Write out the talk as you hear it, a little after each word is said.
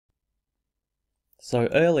So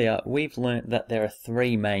earlier we've learnt that there are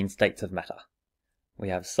three main states of matter. We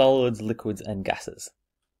have solids, liquids and gases.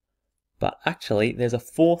 But actually there's a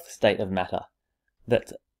fourth state of matter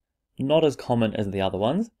that's not as common as the other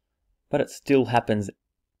ones, but it still happens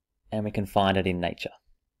and we can find it in nature.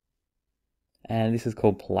 And this is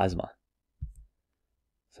called plasma.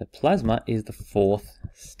 So plasma is the fourth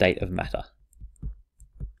state of matter.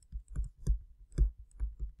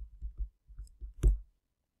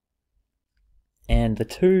 And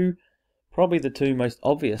probably the two most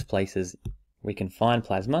obvious places we can find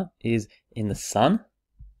plasma is in the sun.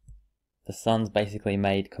 The sun's basically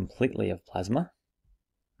made completely of plasma.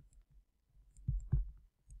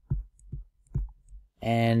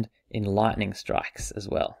 And in lightning strikes as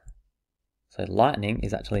well. So lightning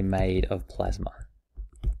is actually made of plasma.